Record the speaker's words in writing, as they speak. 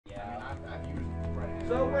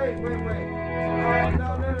So wait. Alright, no.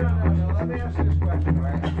 Let me ask you this question,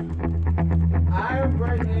 right? I am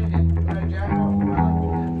right-handed, but I jack off the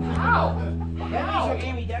mouth. How? That means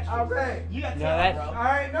you're ambidextrous. Okay. You got No, talent, that's- bro.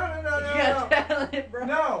 Alright, no. You got talent, bro.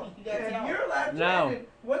 No. You got If talent. you're left-handed,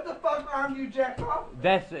 what the fuck arm do you jack off?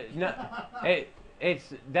 That's no.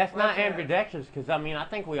 That's not ambidextrous because I mean I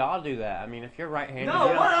think we all do that. I mean if you're right-handed. No,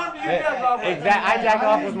 you know, what arm do you jack off with? Exactly. I jack I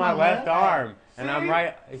off use with my left arm, and I'm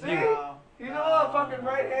right. If See? you, You know a fucking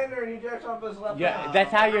right-hander and he jacks off his left yeah, arm.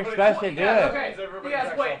 that's how you're supposed to do Yeah, it. okay.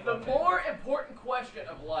 Yes, wait. The more important question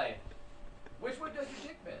of life: which one does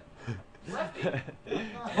your dick bend? Lefty.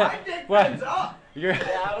 My dick What? bends up. You're.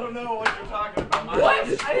 I don't know what you're talking about.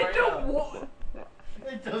 What? I didn't know what.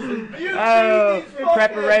 It doesn't. You Oh, see these fucking-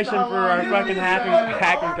 preparation for our You fucking see hacking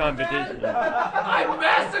fucking competition. I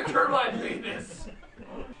massacre my penis.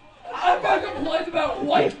 I'm about to complain about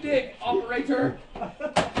white dick, operator.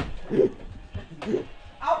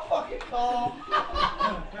 I'll fucking call.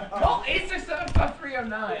 Call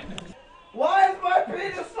 867-5309. Why is my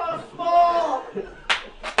penis so small?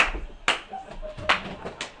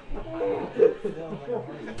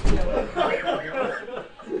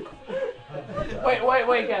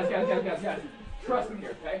 Wait, guys. Trust me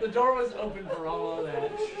here, okay? The door was open for all of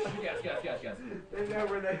that. Guys. They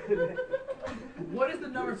never What is the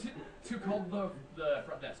number two called the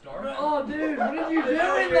front desk door? Oh, dude, what did you do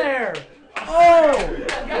in there?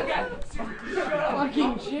 Guys.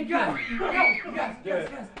 Fucking chicken. Guys.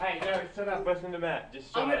 Hey, no, shut up. Listen to Matt.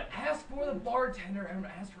 Just I'm gonna ask for the bartender and I'm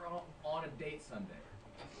gonna ask her on a date Sunday.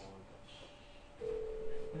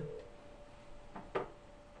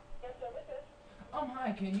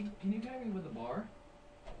 Hi, can you connect me with the bar?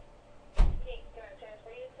 Can I transfer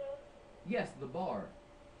you to? Yes, the bar.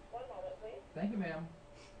 One moment, please. Thank you, ma'am.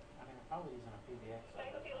 I mean, I'm probably using a PBX.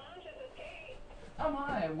 Faculty Lounge, this is Kate.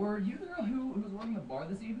 Hi, were you the girl who was working the bar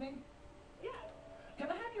this evening? Yes. Can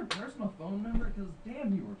I have your personal phone number? Because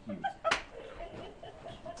damn, you were cute.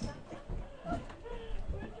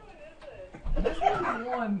 Which one is this? This was the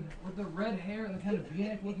one with the red hair and the kind of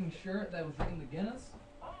V-neck looking shirt that was drinking the Guinness.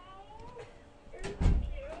 You're so cute.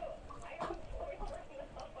 I have a boyfriend now.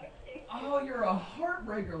 Oh, you're a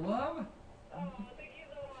heartbreaker, love. Oh, thank you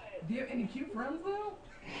so much. Do you have any cute friends, though?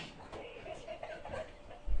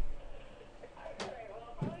 Alright, well,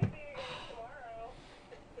 I'll probably see you again tomorrow.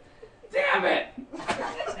 Damn it!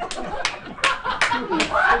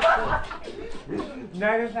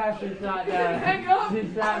 Notice how she's not Hang up.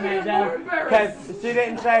 She's not I'm made even down more because embarrassed. she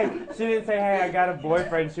didn't say, hey, I got a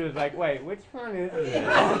boyfriend. She was like, wait, which one is it?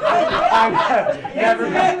 Never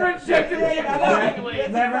Men mind. rejected me accordingly.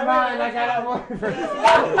 Never mind, I got a boyfriend. I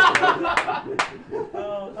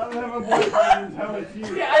don't have a boyfriend until it's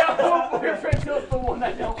you. Yeah, I don't have a boyfriend until it's the one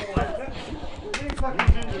I don't want.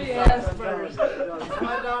 She asked first.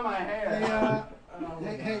 Slide down my hair.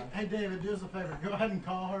 Hey, David, do us a favor. Go ahead and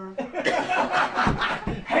call her.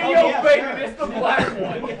 Hey, yo, baby, it's the black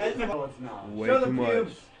one. No, it's not. Way Show the too much.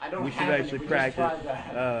 pubes. I don't We should have it. actually We just practice tried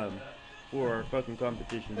that. for our fucking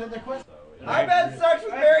competition. The question. I've had sex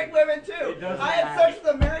with married women too. It doesn't I had matter. sex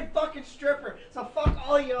with a married fucking stripper. So fuck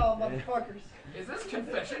all y'all motherfuckers. Is this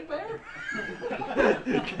confession bear?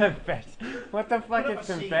 Confession. What the fuck is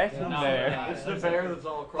confession there? It's the bear that's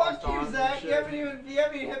all across Fuck you, Zach. You haven't even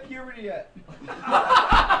hit puberty yet. You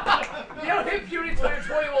don't hit puberty till you're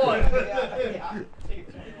 21.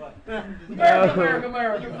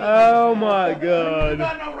 America. Oh my You god.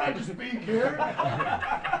 got no right to speak here.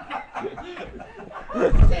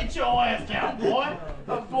 Sit your ass down, boy.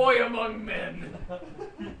 A boy among men.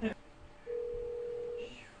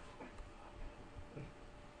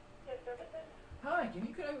 Yes, services? Hi, can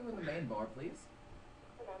you connect me with the main bar, please?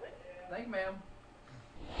 One moment. Thank you, ma'am.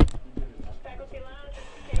 Faculty Lounge,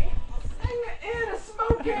 this is Kate. In a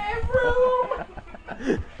smoky room,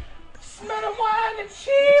 smell of wine and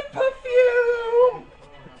cheap perfume.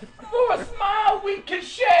 For a smile we can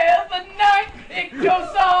share the night. It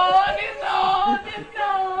goes on and on and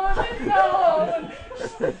on and on.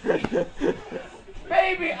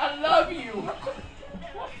 Baby, I love you.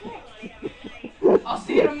 I'll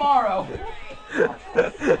see you tomorrow.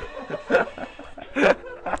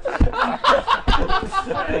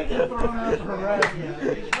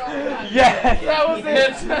 Yes. That was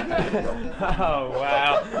it. Oh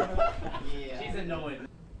wow. She's annoyed.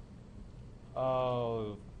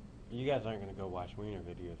 Oh, you guys aren't gonna go watch wiener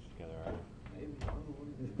videos together, are you?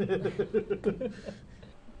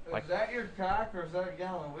 Is that your cock or is that a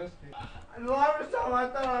gallon of whiskey? The longest time I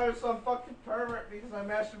thought I was some fucking pervert because I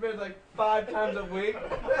masturbated like 5 times a week.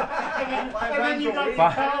 And then you got week, the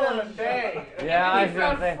 5 times a day. Yeah, I You was gonna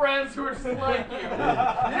found say. friends who are just like you.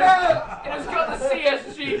 Yeah! And it's got the CS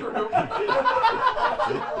machine room. Times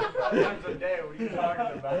a day, what are you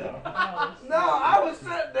talking about? No, I was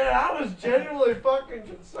sitting there. I was genuinely fucking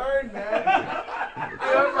concerned, man.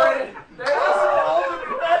 All the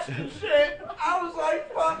depression shit. I was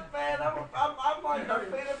like, fuck, man. I'm like a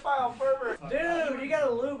pedophile pervert. Dude, you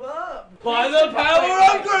gotta lube up. By the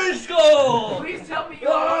power of Grayskull! Please tell me you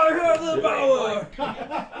I have the power!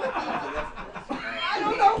 I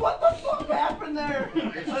don't know what the fuck happened there.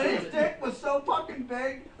 But his dick was so fucking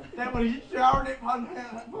big that when he showered it hung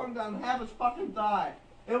down half his fucking thigh.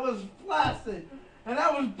 It was flaccid. And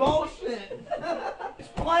that was bullshit.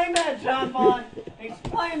 Explain that, John Bond.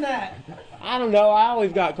 Explain that. I don't know. I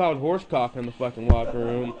always got called horsecock in the fucking locker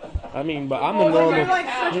room. I mean, but I'm a Well, normal. you're like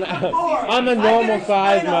 6'4". I'm a I normal can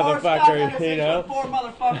size explain a horse cock motherfucker, at a you know? 6'4"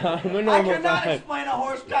 motherfucker. I'm a normal I cannot size. explain a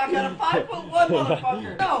horse cock at a 5'1"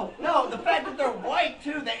 motherfucker. No, the fact that they're white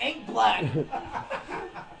too, they ain't black.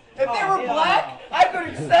 If they were black, I could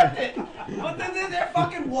accept it. But then they're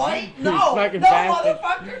fucking white? No, no, Fucking bastard.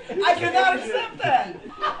 motherfucker. I cannot accept that.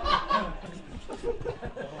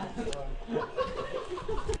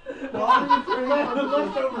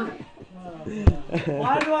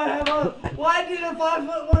 Why do I have a? Why did a 5'1"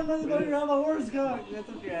 motherfucker have a horse cock? That's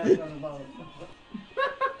what you're asking about.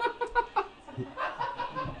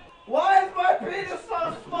 Why is my penis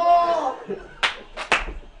so small?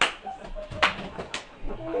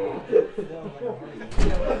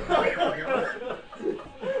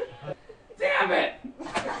 Damn it!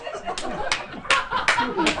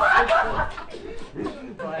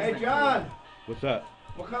 Hey, John. What's up?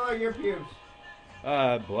 What color are your pubes?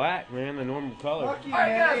 Black, man, the normal color. Fuck you, Alright,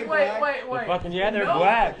 man. guys, Ain't wait, black. wait, wait. Fucking yeah, they're No.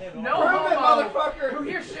 black. No Prove it, homo. motherfucker. Who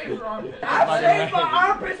here shaves your armpit? I shaved my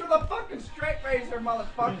armpits with a fucking straight razor,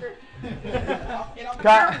 motherfucker.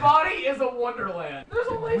 Your body is a wonderland. There's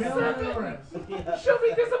only 7. She'll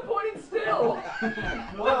be disappointing still.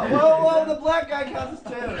 Well, the black guy counts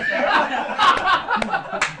too.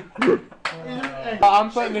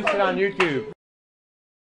 I'm putting this shit on YouTube.